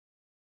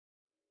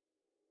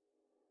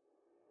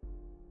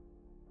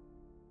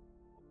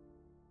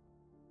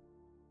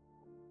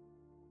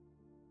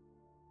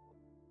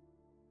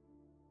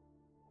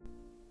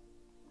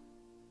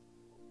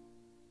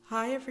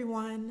Hi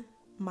everyone,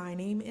 my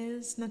name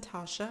is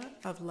Natasha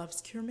of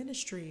LuvsCure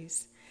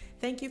Ministries.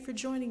 Thank you for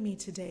joining me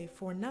today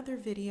for another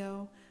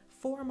video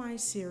for my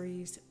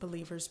series,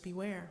 Believers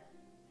Beware.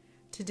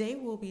 Today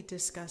we'll be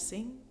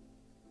discussing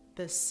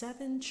the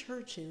 7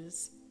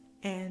 churches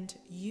and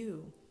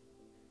you.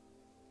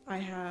 I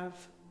have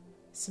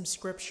some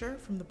scripture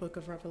from the book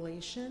of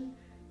Revelation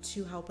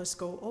to help us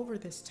go over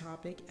this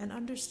topic and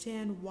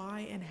understand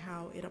why and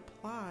how it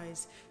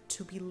applies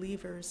to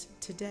believers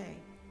today.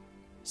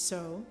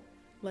 So,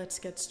 let's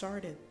get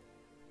started.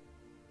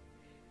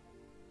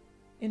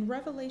 In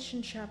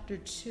Revelation chapter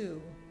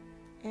 2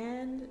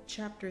 and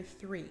chapter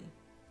 3,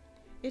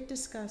 it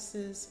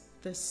discusses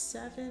the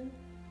 7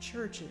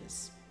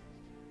 churches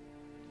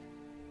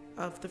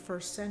of the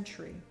first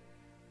century.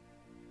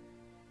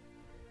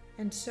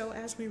 And so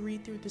as we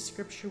read through the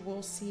scripture,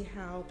 we'll see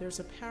how there's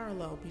a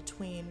parallel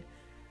between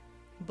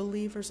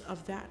believers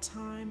of that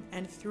time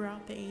and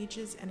throughout the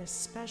ages, and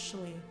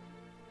especially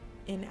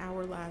in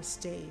our last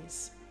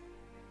days.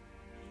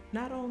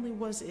 Not only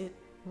was it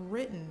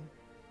written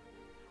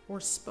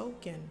or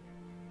spoken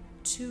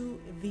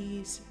to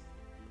these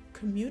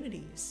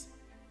communities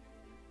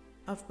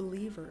of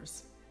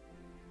believers,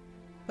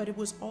 but it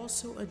was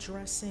also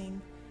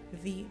addressing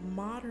the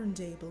modern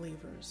day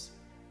believers.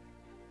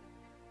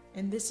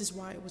 And this is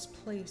why it was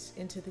placed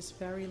into this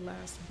very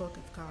last book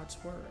of God's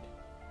Word.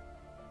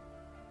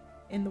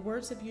 In the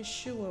words of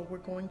Yeshua, we're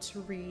going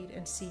to read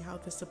and see how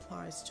this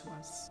applies to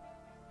us.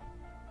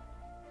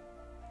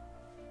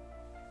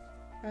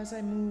 As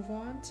I move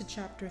on to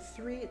chapter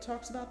 3, it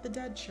talks about the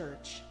dead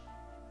church.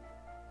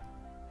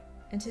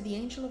 And to the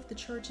angel of the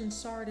church in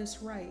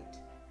Sardis write,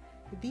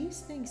 "These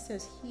things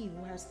says he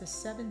who has the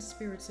 7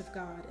 spirits of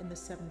God and the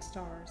 7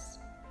 stars.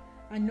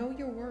 I know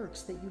your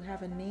works, that you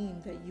have a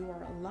name, that you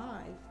are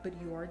alive,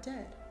 but you are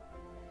dead.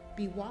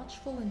 Be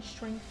watchful and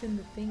strengthen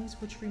the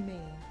things which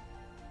remain,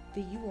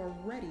 that you are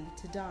ready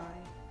to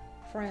die.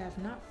 For I have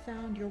not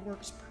found your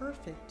works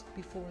perfect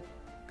before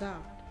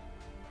God.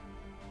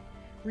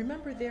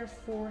 Remember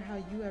therefore how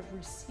you have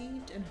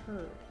received and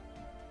heard.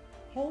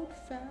 Hold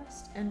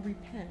fast and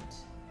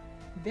repent.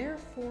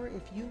 Therefore,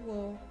 if you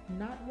will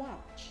not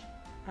watch,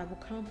 I will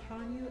come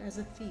upon you as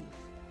a thief,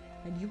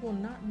 and you will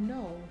not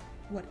know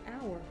what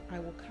hour I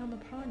will come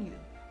upon you.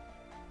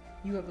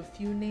 You have a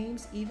few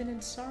names even in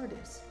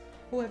Sardis,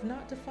 who have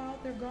not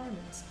defiled their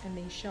garments, and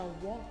they shall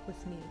walk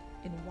with me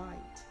in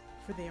white,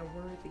 for they are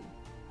worthy.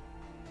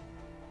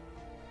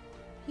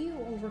 He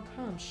who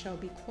overcomes shall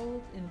be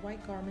clothed in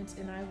white garments,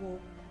 and I will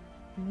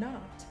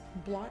not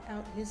blot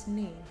out his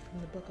name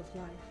from the book of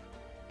life,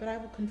 but I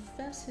will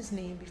confess his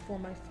name before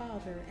my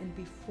Father and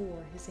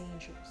before his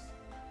angels.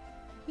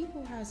 He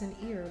who has an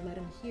ear, let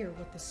him hear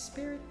what the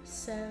Spirit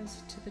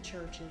says to the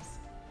churches."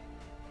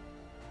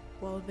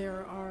 Well,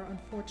 there are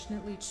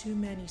unfortunately too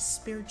many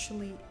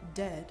spiritually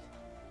dead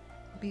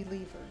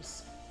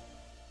believers.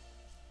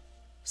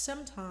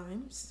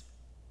 Sometimes,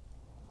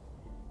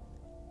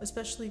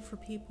 especially for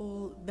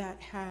people that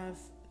have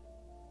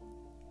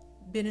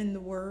been in the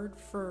Word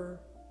for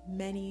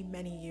many,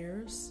 many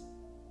years,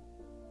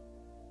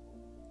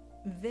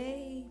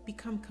 they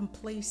become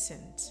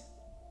complacent.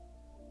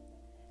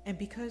 And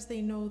because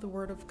they know the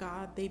Word of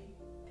God,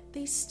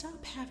 they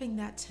stop having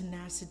that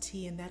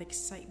tenacity and that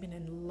excitement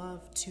and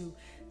love to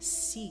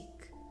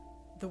seek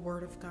the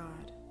Word of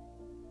God.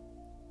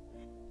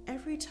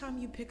 Every time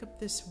you pick up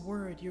this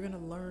Word, you're going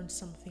to learn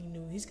something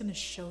new. He's going to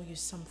show you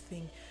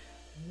something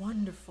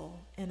wonderful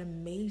and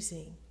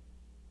amazing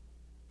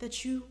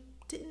that you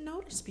didn't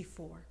notice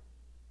before.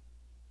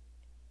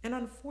 And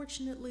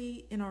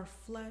unfortunately, in our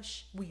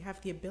flesh, we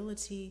have the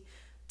ability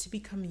to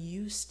become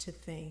used to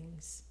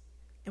things,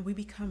 and we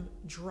become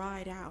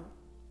dried out.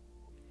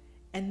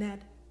 And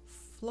that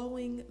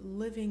flowing,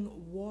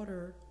 living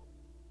water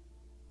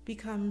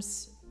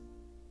becomes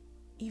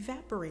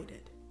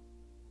evaporated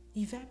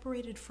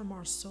from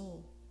our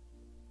soul,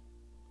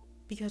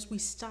 because we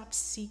stop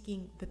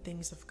seeking the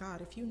things of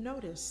God. If you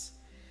notice,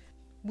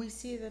 we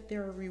see that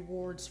there are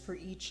rewards for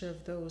each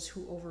of those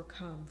who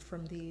overcome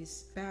from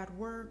these bad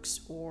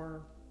works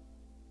or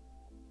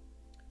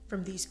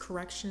from these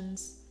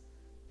corrections.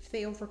 If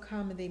they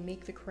overcome and they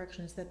make the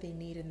corrections that they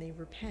need and they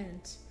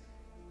repent,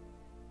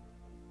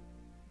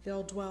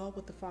 they'll dwell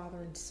with the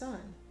Father and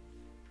Son.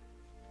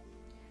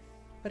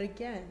 But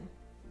again,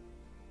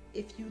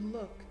 if you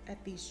look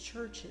at these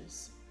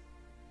churches,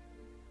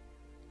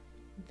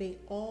 they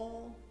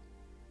all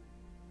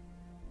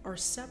are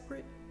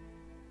separate,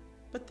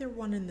 but they're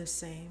one and the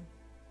same,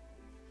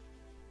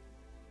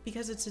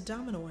 because it's a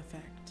domino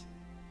effect.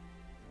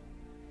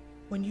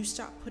 When you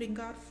stop putting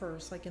God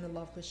first, like in the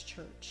loveless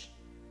church,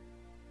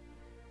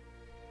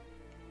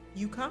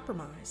 you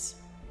compromise.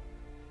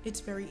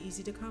 It's very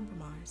easy to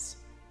compromise.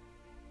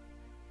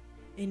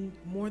 And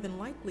more than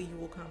likely you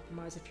will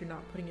compromise if you're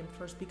not putting Him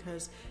first,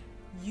 because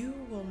you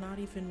will not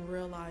even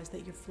realize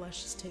that your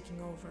flesh is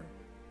taking over.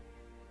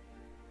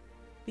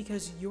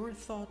 Because your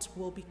thoughts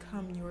will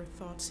become your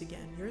thoughts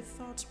again. Your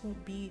thoughts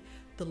won't be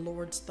the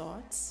Lord's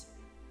thoughts.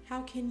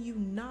 How can you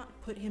not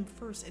put him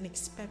first and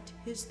expect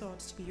his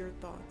thoughts to be your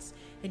thoughts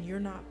and you're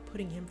not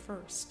putting him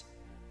first?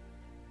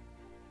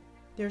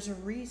 There's a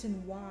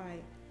reason why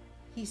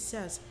he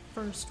says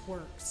first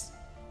works.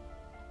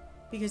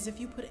 Because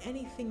if you put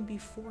anything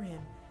before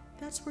him,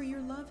 that's where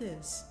your love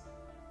is.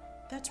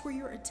 That's where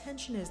your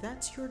attention is.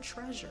 That's your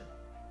treasure.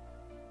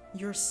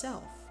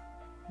 Yourself.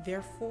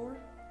 Therefore,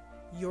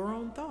 your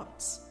own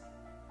thoughts.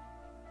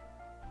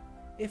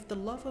 If the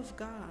love of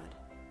God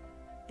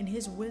and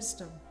his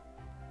wisdom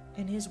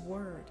and his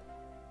word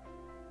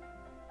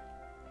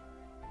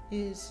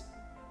is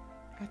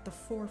at the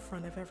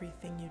forefront of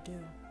everything you do,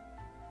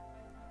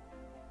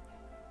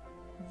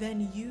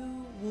 then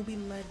you will be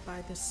led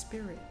by the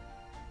Spirit,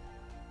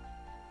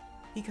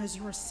 because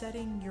you are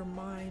setting your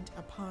mind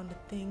upon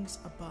the things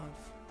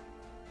above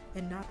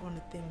and not on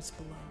the things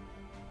below.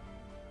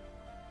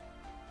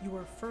 You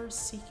are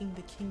first seeking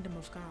the kingdom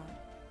of God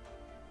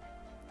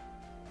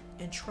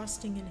and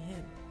trusting in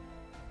him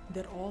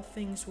that all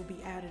things will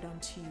be added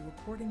unto you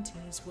according to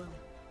his will.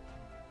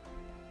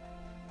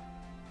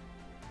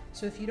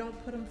 So if you don't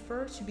put him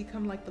first, you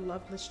become like the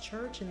loveless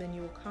church, and then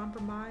you will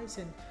compromise,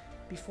 and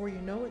before you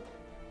know it,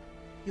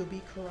 you'll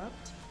be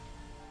corrupt.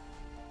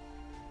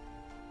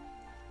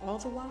 All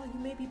the while you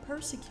may be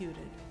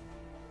persecuted.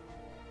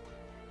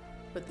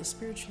 But the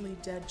spiritually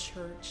dead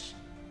church,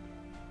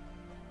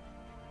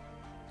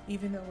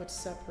 even though it's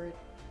separate,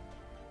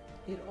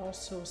 it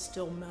also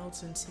still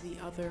melds into the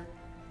other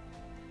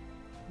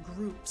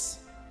groups.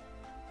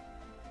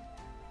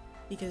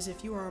 Because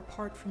if you are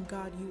apart from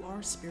God, you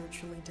are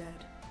spiritually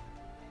dead.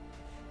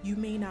 You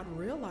may not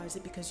realize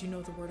it because you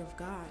know the Word of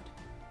God.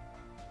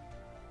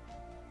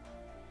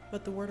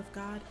 But the Word of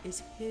God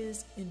is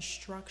his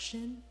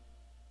instruction.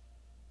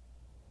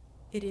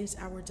 It is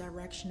our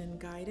direction and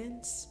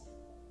guidance.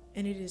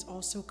 And it is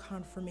also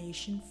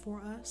confirmation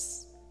for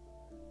us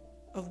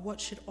of what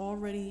should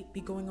already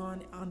be going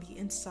on the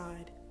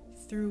inside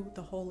through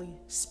the Holy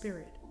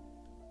Spirit.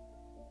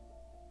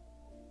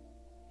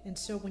 And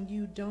so when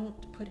you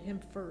don't put him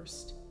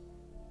first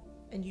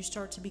and you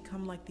start to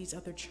become like these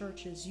other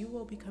churches, you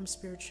will become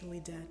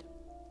spiritually dead.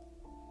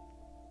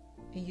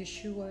 And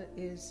Yeshua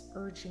is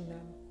urging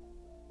them,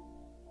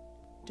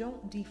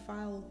 don't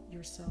defile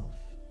yourself.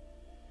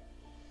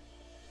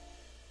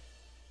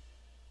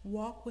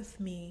 Walk with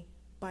me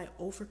by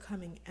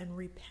overcoming and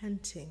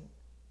repenting.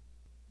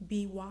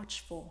 Be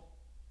watchful.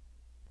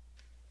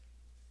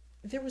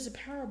 There was a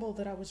parable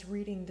that I was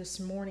reading this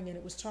morning, and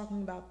it was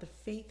talking about the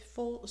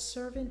faithful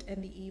servant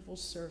and the evil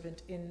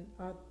servant in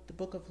the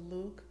book of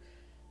Luke,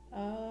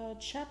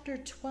 chapter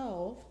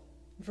 12,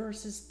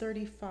 verses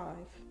 35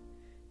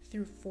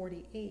 through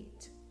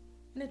 48.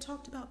 And it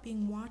talked about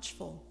being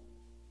watchful.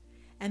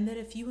 And that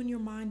if you in your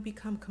mind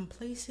become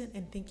complacent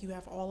and think you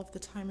have all of the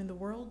time in the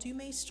world, you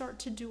may start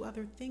to do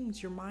other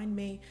things. Your mind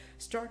may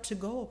start to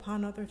go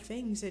upon other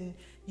things, and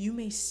you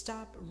may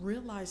stop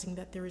realizing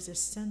that there is a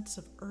sense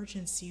of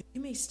urgency.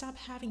 You may stop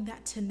having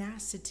that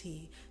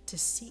tenacity to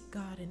seek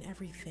God in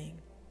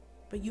everything.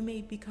 But you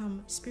may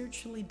become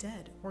spiritually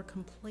dead or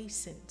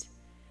complacent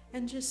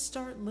and just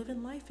start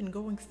living life and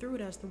going through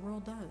it as the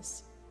world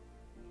does.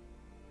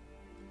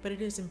 But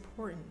it is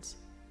important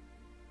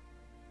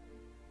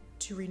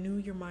to renew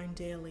your mind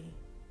daily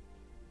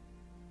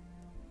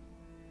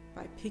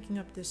by picking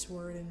up this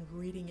word and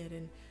reading it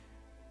and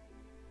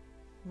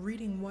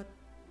reading what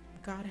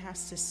God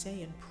has to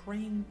say and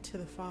praying to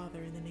the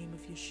Father in the name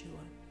of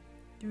Yeshua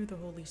through the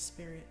Holy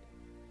Spirit,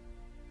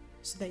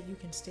 so that you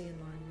can stay in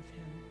line with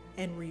him.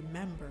 And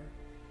remember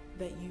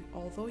that you,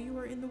 although you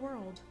are in the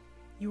world,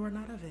 you are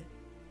not of it.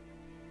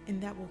 And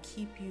that will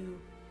keep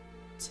you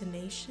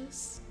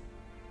tenacious,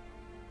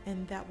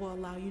 and that will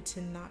allow you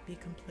to not be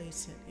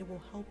complacent. It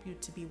will help you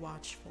to be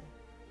watchful.